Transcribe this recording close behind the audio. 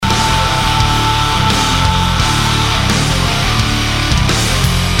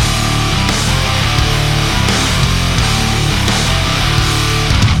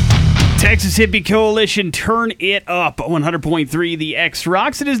Texas Hippie Coalition, turn it up. 100.3 The X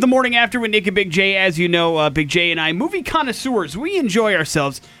Rocks. It is the morning after with Nick and Big J. As you know, Big J and I, movie connoisseurs, we enjoy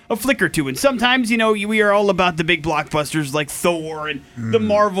ourselves a flick or two. And sometimes, we are all about the big blockbusters like Thor and the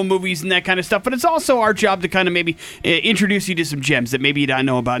Marvel movies and that kind of stuff. But it's also our job to kind of maybe introduce you to some gems that maybe you don't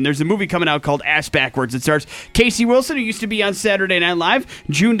know about. And there's a movie coming out called Ass Backwards. It stars Casey Wilson, who used to be on Saturday Night Live.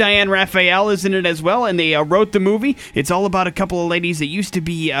 June Diane Raphael is in it as well. And they wrote the movie. It's all about a couple of ladies that used to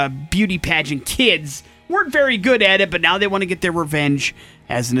be beauty pageant kids. Weren't very good at it, but now they want to get their revenge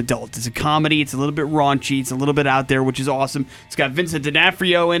as an adult. It's a comedy. It's a little bit raunchy. It's a little bit out there, which is awesome. It's got Vincent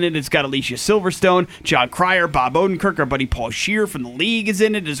D'Onofrio in it. It's got Alicia Silverstone, Jon Cryer, Bob Odenkirk, our buddy Paul Scheer from The League is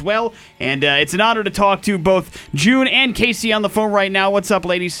in it as well. And it's an honor to talk to both June and Casey on the phone right now. What's up,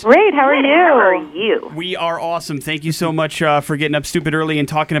 ladies? Great. How are you? How are you? We are awesome. Thank you so much for getting up stupid early and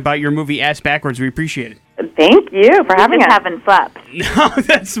talking about your movie Ass Backwards. We appreciate it. Thank you for having us. Haven't slept. No,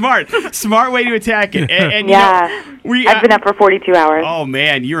 that's smart. Smart way to attack it. And yeah. I've been up for 42 hours. Oh,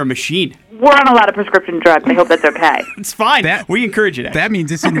 man, you're a machine. We're on a lot of prescription drugs. I hope that's okay. It's fine. We encourage it. That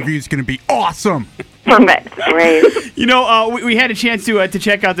means this interview is going to be awesome. Perfect. Great. We had a chance to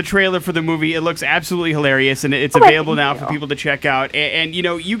check out the trailer for the movie. It looks absolutely hilarious, and it's available now for people to check out. And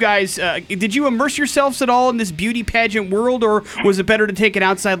you guys, did you immerse yourselves at all in this beauty pageant world, or was it better to take an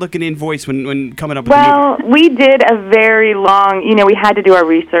outside-looking-in voice when coming up with the movie? Well, we did a very long, we had to do our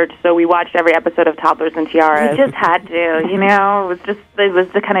research, so we watched every episode of Toddlers and Tiaras. We just had to, it was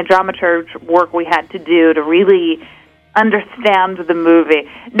the kind of dramaturg work we had to do to really understand the movie.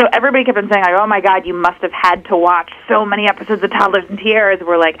 No, everybody kept on saying, like, oh my God, you must have had to watch so many episodes of Toddlers and Tiaras.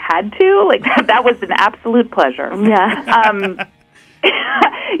 We're like, had to? Like, that was an absolute pleasure. Yeah.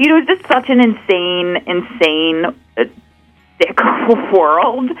 It's just such an insane sick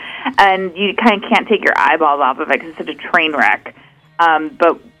world, and you kind of can't take your eyeballs off of it because it's such a train wreck.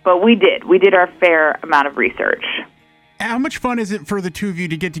 But we did our fair amount of research. How much fun is it for the two of you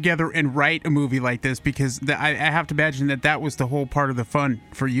to get together and write a movie like this? Because I have to imagine that was the whole part of the fun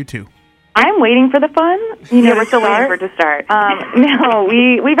for you two. I'm waiting for the fun. We're still waiting for it to start. No,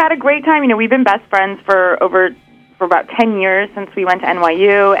 we've had a great time. We've been best friends for about 10 years since we went to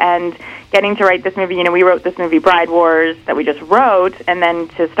NYU, and getting to write this movie, we wrote this movie Bride Wars that we just wrote, and then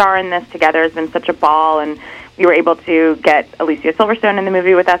to star in this together has been such a ball, and we were able to get Alicia Silverstone in the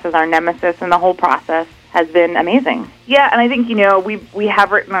movie with us as our nemesis, and the whole process has been amazing. Yeah, and I think, we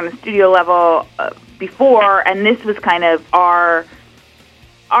have written on the studio level before, and this was kind of our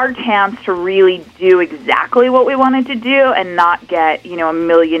chance to really do exactly what we wanted to do and not get, a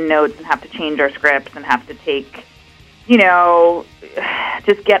million notes and have to change our scripts and have to take,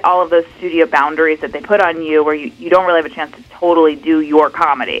 just get all of those studio boundaries that they put on you where you don't really have a chance to totally do your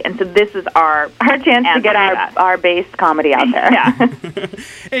comedy. And so this is our chance to get our base comedy out there. Yeah.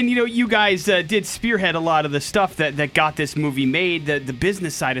 And, you guys did spearhead a lot of the stuff that got this movie made. The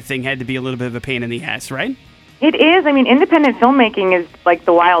business side of thing had to be a little bit of a pain in the ass, right? It is. Independent filmmaking is like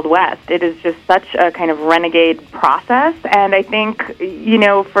the Wild West. It is just such a kind of renegade process. And I think,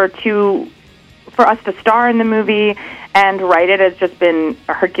 for us to star in the movie and write it has just been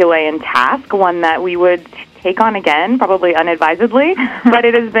a Herculean task, one that we would take on again, probably unadvisedly. But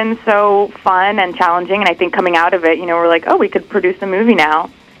it has been so fun and challenging, and I think coming out of it, we're like, oh, we could produce a movie now.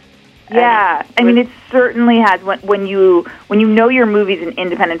 Yeah, it certainly has. When you know your movie's an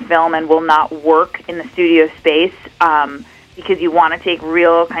independent film and will not work in the studio space, because you want to take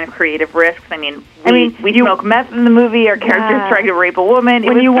real kind of creative risks. We smoke meth in the movie. Our characters trying to rape a woman.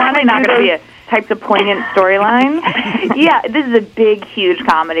 When you want to not going to be a types of poignant storylines. Yeah, this is a big, huge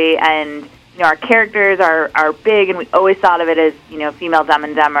comedy, and our characters are big, and we always thought of it as female Dumb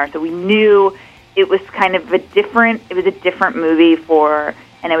and Dumber. So we knew it was kind of a different movie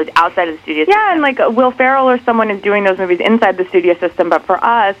and it was outside of the studio system. Yeah, and like Will Ferrell or someone is doing those movies inside the studio system, but for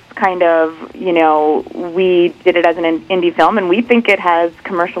us, kind of, we did it as an indie film, and we think it has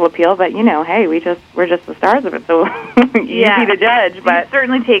commercial appeal, but, hey, we're just the stars of it, so you be the judge. But you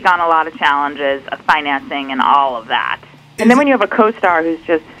certainly take on a lot of challenges of financing and all of that. And then when you have a co-star who's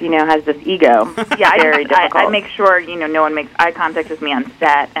just, has this ego, very difficult. I make sure, no one makes eye contact with me on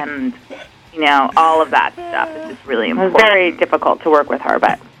set, and all of that stuff is just really important. It was very difficult to work with her,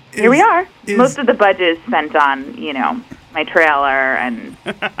 but here we are. Most of the budget is spent on, my trailer and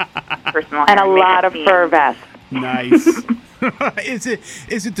personal and a lot of fur vests. Nice. Is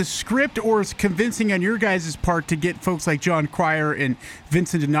it the script, or is convincing on your guys' part to get folks like Jon Cryer and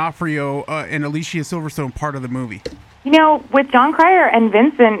Vincent D'Onofrio and Alicia Silverstone part of the movie? With Jon Cryer and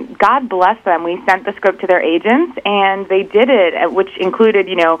Vincent, God bless them, we sent the script to their agents, and they did it, which included,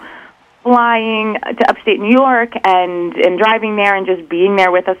 flying to upstate New York and driving there and just being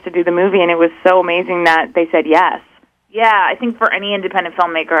there with us to do the movie, and it was so amazing that they said yes. Yeah, I think for any independent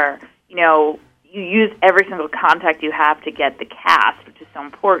filmmaker, you use every single contact you have to get the cast, which is so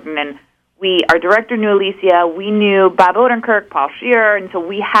important. And our director knew Alicia, we knew Bob Odenkirk, Paul Scheer, and so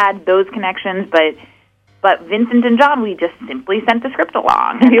we had those connections, but Vincent and John, we just simply sent the script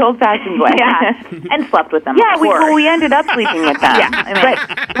along. The old-fashioned way. Yeah, and slept with them, Yeah, of course. we ended up sleeping with them. Yeah, I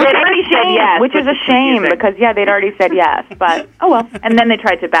mean, They'd already said yes, which is a shame because, they'd already said yes. But, oh well. And then they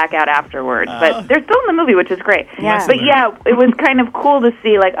tried to back out afterwards. But they're still in the movie, which is great. Yeah. But it was kind of cool to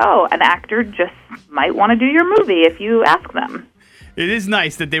see, an actor just might want to do your movie if you ask them. It is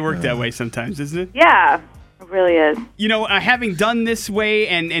nice that they work that way sometimes, isn't it? Yeah. It really is. Having done this way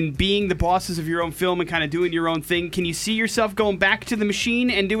and being the bosses of your own film and kind of doing your own thing, can you see yourself going back to the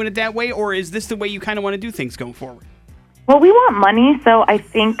machine and doing it that way, or is this the way you kind of want to do things going forward? Well, we want money, so I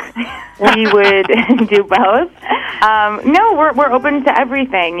think we would do both. No, we're open to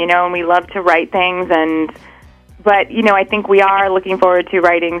everything, and we love to write things, but I think we are looking forward to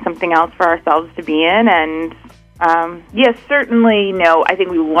writing something else for ourselves to be in, and yes, certainly. I think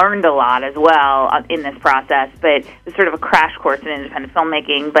we learned a lot as well in this process, but it's sort of a crash course in independent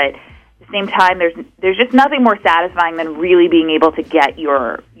filmmaking. But at the same time, there's just nothing more satisfying than really being able to get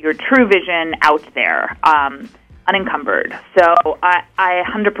your true vision out there, unencumbered. So I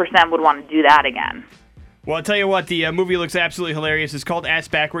 100% would want to do that again. Well, I'll tell you what, the movie looks absolutely hilarious. It's called Ass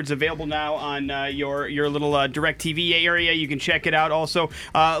Backwards, available now on your little DirecTV area. You can check it out. Also,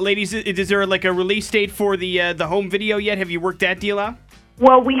 ladies, is there a release date for the home video yet? Have you worked that deal out?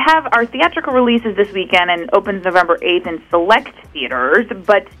 Well, we have our theatrical releases this weekend and opens November 8th in select theaters,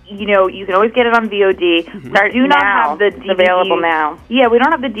 but, you can always get it on VOD. Mm-hmm. Do not have the DVD. It's available now. Yeah, we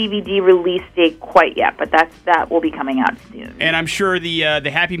don't have the DVD release date quite yet, but that will be coming out soon. And I'm sure the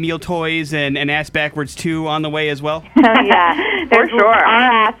Happy Meal toys and Ass Backwards 2 on the way as well. Oh, yeah. For sure. Our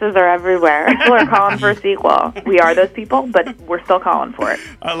asses are everywhere. People are calling for a sequel. We are those people, but we're still calling for it.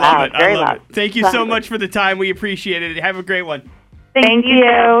 I love it. Very I love loud. it. Thank you so much for the time. We appreciate it. Have a great one. Thank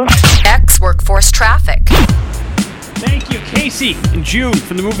you. X-Workforce Traffic. Thank you, Casey and June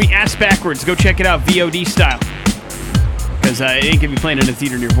from the movie Ass Backwards. Go check it out VOD style. Because it ain't going to be playing in a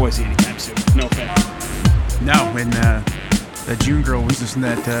theater near Boise anytime soon. No offense. No, when that June girl was just in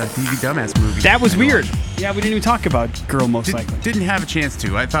that TV Dumbass movie. That was weird. Yeah, we didn't even talk about Girl most likely. Didn't have a chance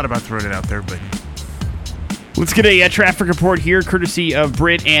to. I thought about throwing it out there, but... Let's get a traffic report here, courtesy of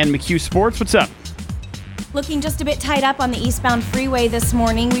Britt and McHugh Sports. What's up? Looking just a bit tied up on the eastbound freeway this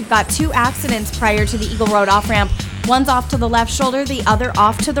morning. We've got 2 accidents prior to the Eagle Road off-ramp. One's off to the left shoulder, the other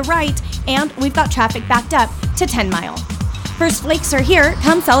off to the right, and we've got traffic backed up to 10 Mile. First Flakes are here.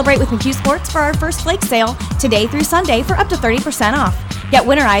 Come celebrate with McHugh Sports for our First Flake sale today through Sunday for up to 30% off. Get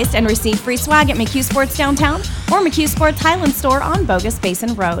winterized and receive free swag at McHugh Sports Downtown or McHugh Sports Highland Store on Bogus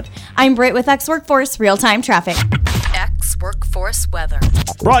Basin Road. I'm Britt with X-Workforce Real-Time Traffic. X-Workforce Weather.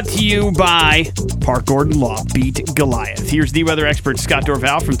 Brought to you by Park Gordon Law. Beat Goliath. Here's the weather expert Scott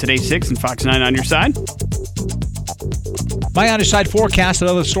Dorval from Today's 6 and Fox 9 on your side. My on your side forecast,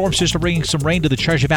 another storm system bringing some rain to the Treasure Valley.